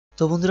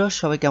তো বন্ধুরা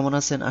সবাই কেমন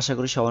আছেন? আশা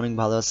করি সবাই অনেক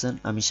ভালো আছেন।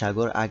 আমি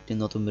সাগর, আরেকটি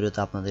নতুন ভিডিওতে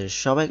আপনাদের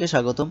সবাইকে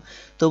স্বাগতম।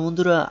 তো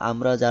বন্ধুরা,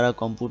 আমরা যারা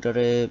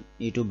কম্পিউটারে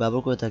ইউটিউব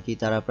ব্যবহার করে থাকি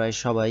তারা প্রায়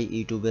সবাই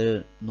ইউটিউবের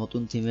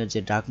নতুন থিমের যে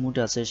ডার্ক মোড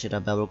আছে সেটা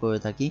ব্যবহার করে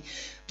থাকি।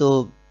 তো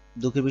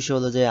দুঃখের বিষয়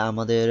হলো যে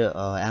আমাদের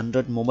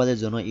অ্যান্ড্রয়েড মোবাইলের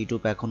জন্য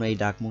ইউটিউব এখনো এই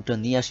ডার্ক মোডটা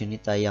নিয়ে আসেনি,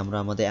 তাই আমরা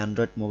আমাদের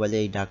অ্যান্ড্রয়েড মোবাইলে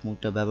এই ডার্ক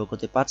মোডটা ব্যবহার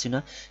করতে পারছি না।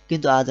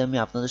 কিন্তু আজ আমি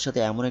আপনাদের সাথে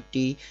এমন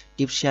একটি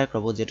টিপস শেয়ার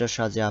করব যেটার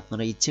সাহায্যে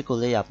আপনারা ইচ্ছে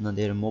করলেই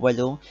আপনাদের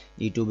মোবাইলেও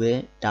ইউটিউবে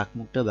ডার্ক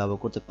মোডটা ব্যবহার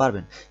করতে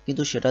পারবেন।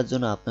 কিন্তু সেটার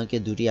জন্য আপনাকে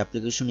দুটি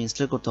অ্যাপ্লিকেশন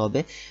ইনস্টল করতে হবে।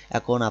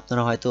 এখন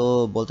আপনারা হয়তো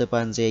বলতে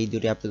পারেন যে এই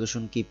দুটি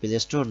অ্যাপ্লিকেশন কি প্লে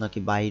স্টোর নাকি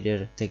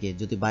বাইরের থেকে?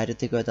 যদি বাইরের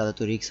থেকে হয় তাহলে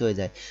তো রিস্ক হয়ে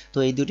যায়। তো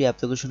এই দুটি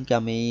অ্যাপ্লিকেশনকে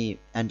আমি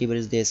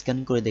অ্যান্টিভাইরাস দিয়ে স্ক্যান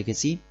করে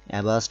দেখেছি।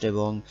 অ্যাভাস্ট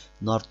এবং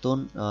নর্টন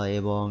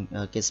এবং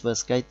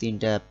কেসপারস্কাই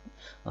তিনটা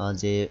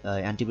যে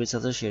অ্যান্টিভাইরাস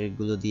আছে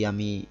সেগুলো দিয়ে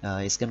আমি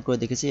স্ক্যান করে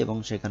দেখেছি এবং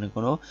সেখানে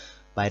কোনো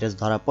ভাইরাস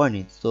ধরা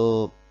পড়েনি। তো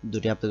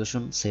দুটি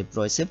অ্যাপ্লিকেশন সেভ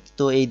রয়েছে।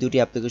 তো এই দুটি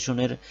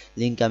অ্যাপ্লিকেশনের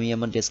লিঙ্ক আমি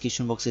আমার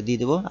ডেসক্রিপশন বক্সে দিয়ে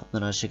দেবো,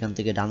 আপনারা সেখান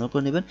থেকে ডাউনলোড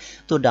করে নেবেন।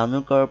 তো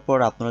ডাউনলোড করার পর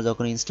আপনারা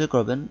যখন ইনস্টল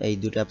করবেন এই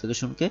দুটি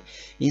অ্যাপ্লিকেশনকে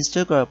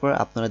ইনস্টল করার পর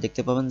আপনারা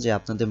দেখতে পাবেন যে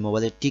আপনাদের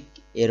মোবাইলে ঠিক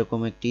এরকম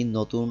একটি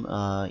নতুন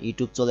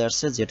ইউটিউব চলে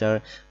আসছে, যেটার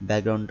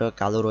ব্যাকগ্রাউন্ডটা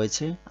কালো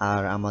রয়েছে।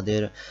 আর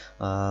আমাদের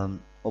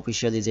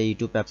অফিসিয়ালি যে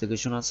ইউটিউব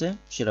অ্যাপ্লিকেশন আছে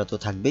সেটা তো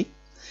থাকবেই।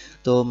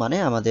 তো মানে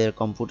আমাদের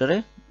কম্পিউটারে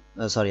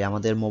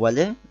আমাদের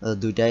মোবাইলে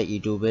দুইটা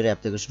ইউটিউবের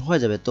অ্যাপ্লিকেশন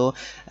হয়ে যাবে। তো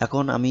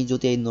এখন আমি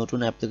যদি এই নতুন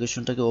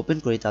অ্যাপ্লিকেশনটাকে ওপেন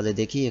করি তাহলে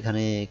দেখি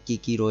এখানে কি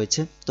কি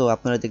রয়েছে। তো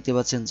আপনারা দেখতে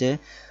পাচ্ছেন যে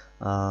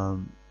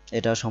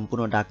এটা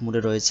সম্পূর্ণ ডার্ক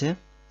মোডে রয়েছে,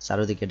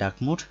 চারিদিকে ডার্ক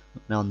মোড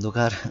মানে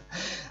অন্ধকার।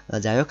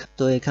 যাই হোক,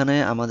 তো এখানে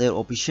আমাদের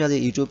অফিসিয়াল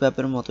ইউটিউব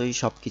অ্যাপের মতোই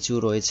সব কিছু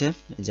রয়েছে,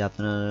 যে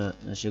আপনারা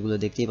সেগুলো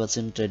দেখতেই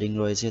পাচ্ছেন। ট্রেডিং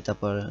রয়েছে,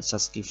 তারপর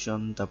সাবস্ক্রিপশন,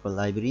 তারপর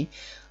লাইব্রেরি।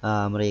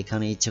 আমরা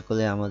এখানে ইচ্ছে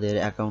করলে আমাদের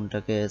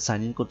অ্যাকাউন্টটাকে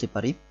সাইন ইন করতে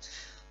পারি।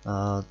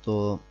 তো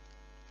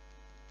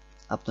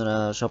আপনারা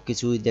সব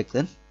কিছুই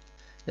দেখলেন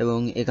এবং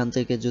এখান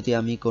থেকে যদি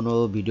আমি কোনো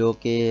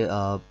ভিডিওকে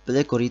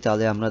প্লে করি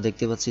তাহলে আমরা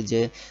দেখতে পাচ্ছি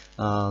যে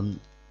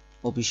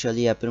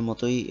অফিসিয়ালি অ্যাপের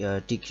মতোই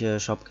ঠিক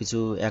সব কিছু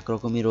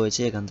একরকমই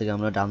রয়েছে। এখান থেকে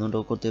আমরা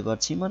ডাউনলোডও করতে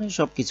পারছি, মানে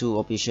সব কিছু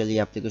অফিসিয়ালি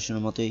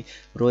অ্যাপ্লিকেশনের মতোই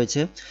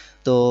রয়েছে।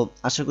 তো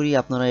আশা করি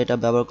আপনারা এটা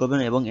ব্যবহার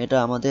করবেন এবং এটা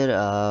আমাদের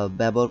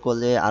ব্যবহার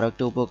করলে আরও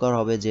একটা উপকার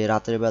হবে যে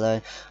রাতের বেলায়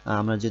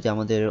আমরা যদি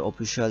আমাদের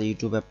অফিসিয়াল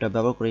ইউটিউব অ্যাপটা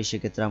ব্যবহার করি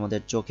সেক্ষেত্রে আমাদের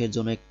চোখের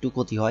জন্য একটু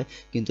ক্ষতি হয়,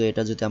 কিন্তু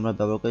এটা যদি আমরা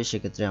ব্যবহার করি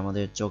সেক্ষেত্রে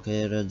আমাদের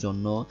চোখের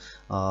জন্য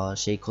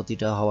সেই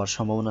ক্ষতিটা হওয়ার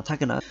সম্ভাবনা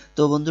থাকে না।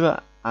 তো বন্ধুরা,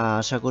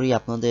 আশা করি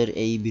আপনাদের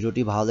এই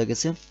ভিডিওটি ভালো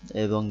লেগেছে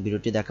এবং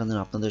ভিডিওটি দেখার জন্য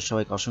আপনাদের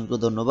সবাইকে অসংখ্য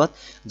ধন্যবাদ।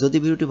 যদি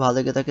ভিডিওটি ভালো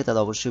লেগে থাকে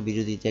তাহলে অবশ্যই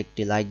ভিডিওটিতে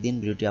একটি লাইক দিন,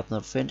 ভিডিওটি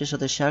আপনার ফ্রেন্ডের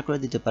সাথে শেয়ার করে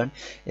দিতে পারেন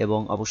এবং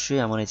অবশ্যই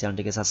আমার এই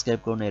চ্যানেলটিকে সাবস্ক্রাইব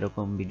করুন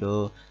এরকম ভিডিও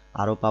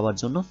আরও পাওয়ার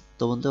জন্য।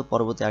 তো বন্ধু,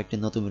 পরবর্তী আরেকটি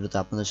নতুন ভিডিওতে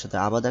আপনাদের সাথে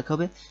আবার দেখা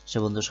হবে। সে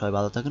বন্ধু সবাই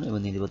ভালো থাকুন এবং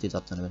নিজের প্রতি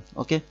যত্ন নেবেন।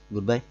 ওকে,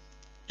 গুড বাই,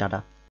 টাটা।